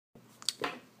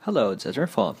Hello, it's Edwin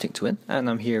from TD09, and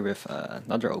I'm here with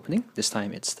another opening. This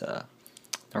time it's the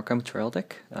Narcom Trail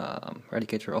deck,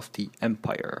 Eradicator of the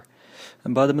Empire.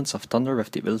 Embodiments of Thunder with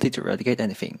the ability to eradicate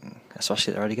anything,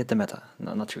 especially eradicate the meta.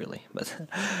 No, not really, but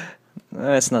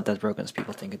it's not that broken as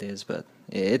people think it is, but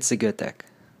it's a good deck.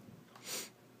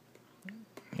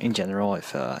 In general,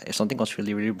 if something was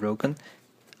really broken,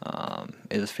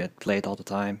 it was played all the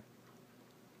time.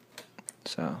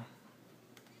 So...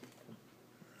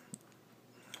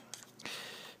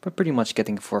 But pretty much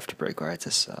getting 4 of the Vanguard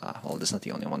is, well, this is not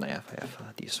the only one I have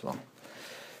these as well.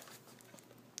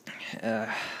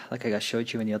 Like I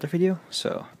showed you in the other video,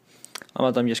 so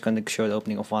I'm just going to show the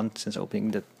opening of one, since opening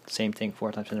the same thing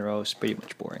 4 times in a row is pretty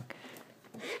much boring.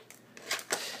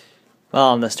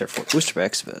 Well, unless they're 4 booster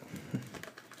packs, but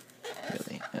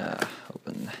really,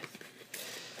 open.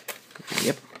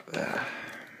 Yep.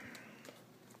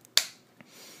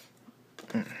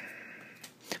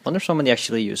 Wonder if somebody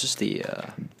actually uses the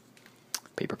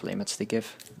paper playmats they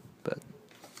give, but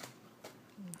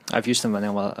I've used them when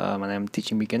I'm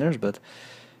teaching beginners, but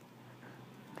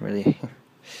really,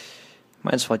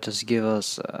 might as well just give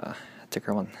us a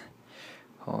thicker one.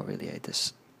 Oh, I really hate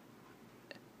this.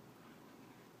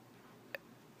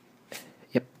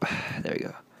 Yep, there we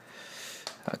go.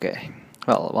 Okay,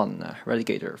 well, one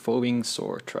Eradicator, Foaming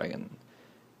Sword Dragon.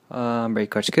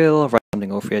 Break card skill, write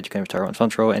something over it, you can retire on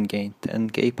front row and gain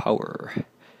 10k power.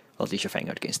 Well, at least your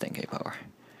Vanguard gains 10k power.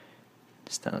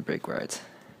 Standard break right.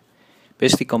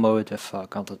 Basically combo it with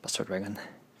Gauntlet Buster Dragon.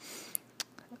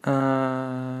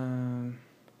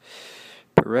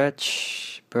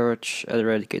 Birch,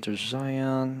 Eradicator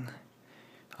Zion.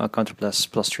 Counter plus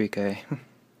 3k.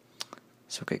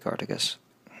 It's okay card, I guess.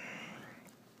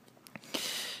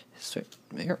 Straight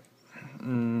here.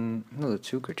 Another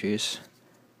 2 Gerties.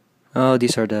 Oh,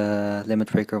 these are the limit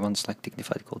breaker ones, like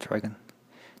Dignified Gold Dragon,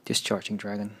 Discharging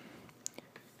Dragon.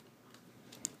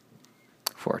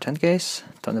 4 10ks,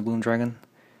 Thunderboom Dragon.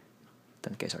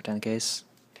 10ks are 10ks.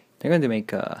 They're going to make,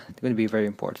 they're going to be very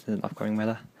important in the upcoming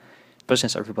meta, but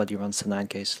since everybody runs the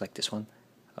 9ks like this one,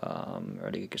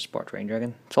 Eradicator Sport Rain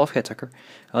Dragon, 12k attacker.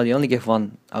 They only give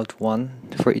one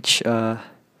for each. Yeah,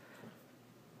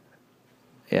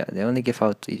 they only give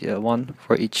out one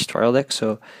for each trial deck,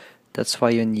 so. That's why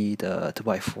you need to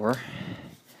buy 4.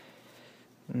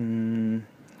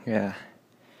 Yeah.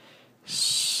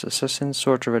 Assassin,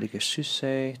 Sword, Eradicator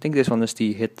Susei. I think this one is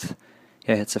the hit.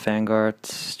 Yeah, hits a Vanguard.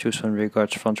 Choose one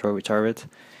Vanguard's front row, retire it.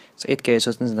 It's 8k, so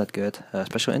it isn't that good.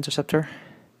 Special Interceptor.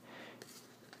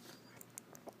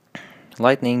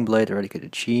 Lightning Blade,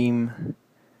 Eradicator Gem.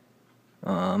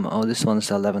 Oh, this one is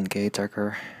the 11k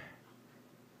attacker.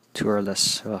 2 or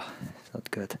less. Oh, it's not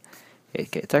good.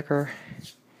 8k attacker.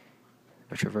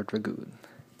 Retriever Dragoon.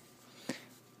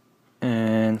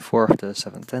 And 4 of the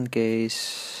 7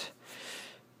 10ks.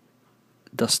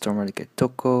 Duststorm Eradicator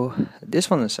Toko. This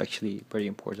one is actually pretty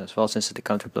important as well, since the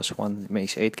counter plus 1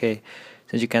 makes 8k.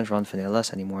 Since you can't run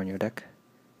vanillas anymore in your deck.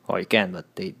 Or you can,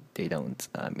 but they don't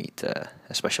meet a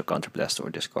special counter blast or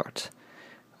discard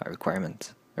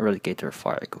requirement. Eradicator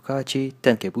Fire Kokachi,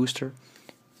 10k booster.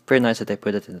 Pretty nice that they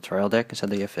put it in the trial deck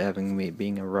instead of having me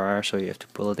being a rare, so you have to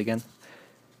pull it again.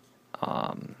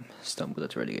 Stone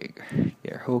Bullet Eradicator,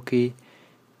 yeah, Hoki,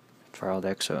 trial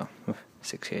deck, so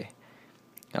 6k.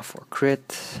 Now 4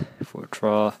 crit, 4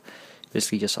 draw,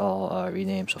 basically just all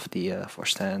renames of the 4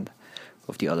 stand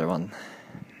of the other one.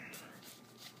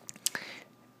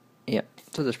 Yeah,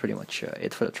 so that's pretty much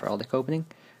it for the trial deck opening.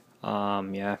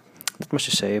 Yeah, not much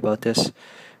to say about this.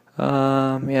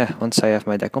 Yeah, once I have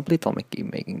my deck complete, I'll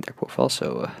keep making deck profile,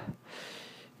 so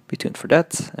be tuned for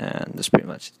that. And that's pretty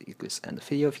much the end of the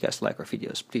video. If you guys like our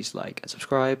videos, please like and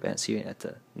subscribe, and see you at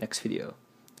the next video.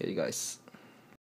 See you guys.